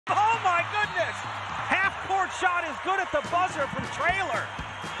shot is good at the buzzer from Traylor.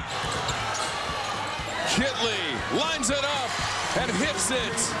 Kitley lines it up and hits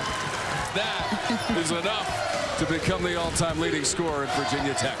it. That is enough to become the all-time leading scorer at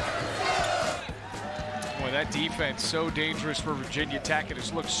Virginia Tech. Boy, that defense so dangerous for Virginia Tech. It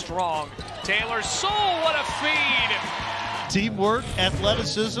has looked strong. Taylor, Soule, what a feed! Teamwork,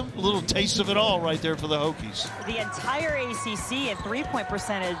 athleticism, a little taste of it all right there for the Hokies. The entire ACC in three-point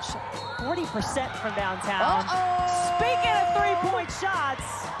percentage, 40% from downtown. Speaking of three-point shots.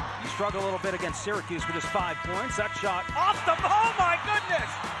 He struggled a little bit against Syracuse with his 5 points. That shot off the, oh my goodness!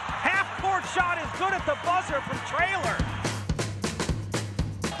 Half-court shot is good at the buzzer from Traylor.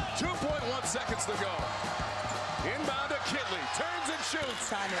 2.1 seconds to go. Inbound to Kitley, turns and shoots,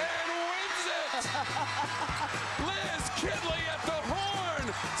 and wins it! Liz Kitley at the